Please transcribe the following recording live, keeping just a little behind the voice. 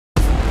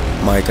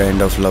My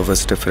kind of love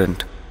is different.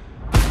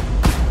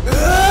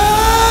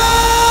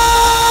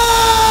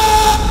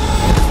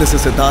 This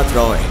is Siddharth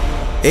Roy.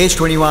 Age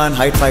 21,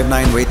 height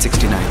 5'9", weight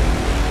 69.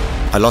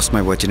 I lost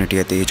my virginity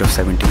at the age of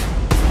 17.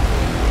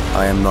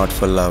 I am not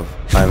for love.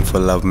 I am for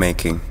love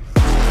making.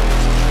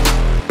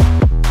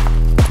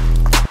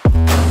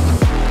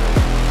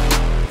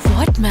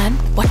 What man?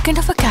 What kind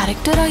of a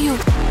character are you?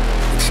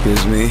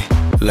 Excuse me,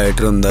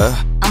 lighter unda?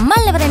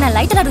 అమ్మాయిలు ఎవరైనా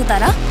lighter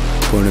అడుగుతారా?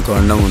 పోనీ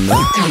కొండం ఉందా?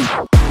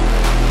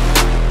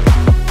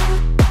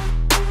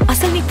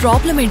 అసలు నీ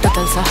problem ఏంటో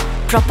తెలుసా?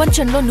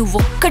 ప్రపంచంలో నువ్వు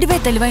ఒక్కడివే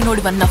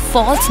తెలివైనోడివన్న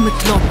ఫాల్స్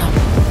మిత్ లో ఉన్నావు.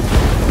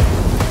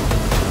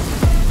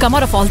 Come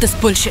out of all this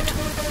bullshit.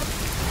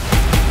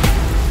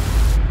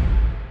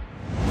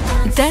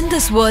 Then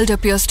this world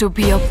appears to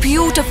be a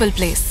beautiful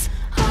place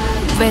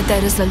where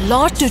there is a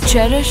lot to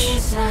cherish,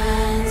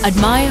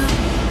 admire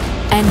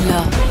and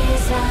love.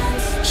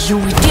 You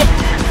idiot!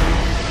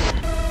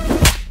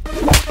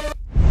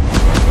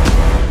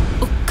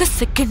 ఒక్క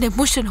సెకండ్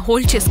ఎమోషన్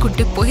హోల్డ్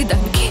చేసుకుంటే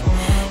పోయేదానికి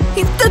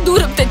ఇంత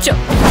దూరం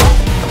తెచ్చావు.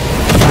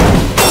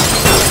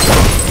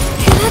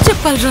 ఎలా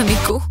చెప్పాలరా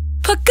నీకు?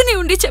 పక్కనే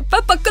ఉండి చెప్పా,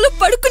 పక్కలో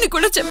పడుకుని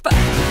కూడా చెప్పా.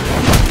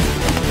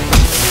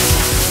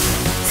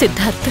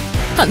 సిద్ధార్థ్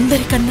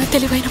అందరికన్నా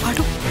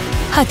తెలివైనవాడు.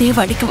 అదే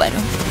వాడికి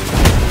వరం,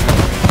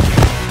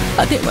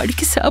 అదే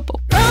వాడికి శాపం.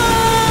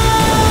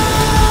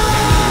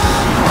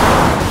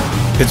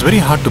 It's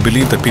very hard to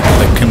believe that people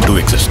like him do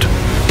exist.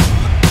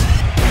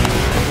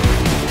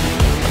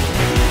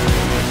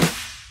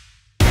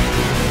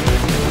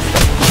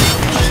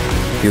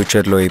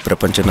 ఫ్యూచర్లో ఈ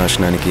ప్రపంచ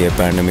నాశనానికి ఏ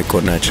పాండమిక్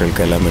న్యాచురల్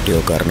కెలామిటీ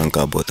కారణం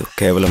కాబోదు,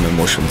 కేవలం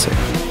ఎమోషన్సే.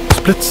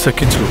 స్ప్లిట్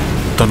సెకండ్స్లో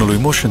తనలో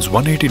ఎమోషన్స్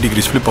 180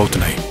 degrees ఫ్లిప్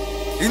అవుతున్నాయి.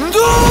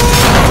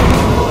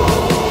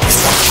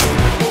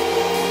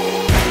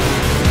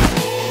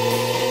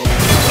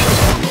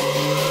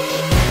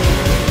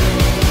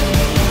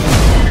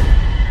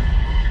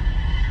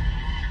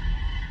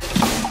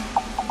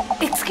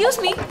 Excuse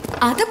me,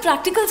 are the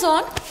practicals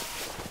on?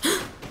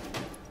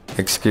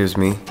 Excuse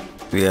me,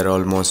 we are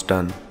almost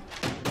done.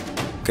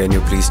 Can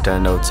you please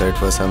stand outside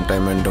for some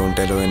time and don't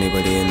allow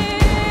anybody in?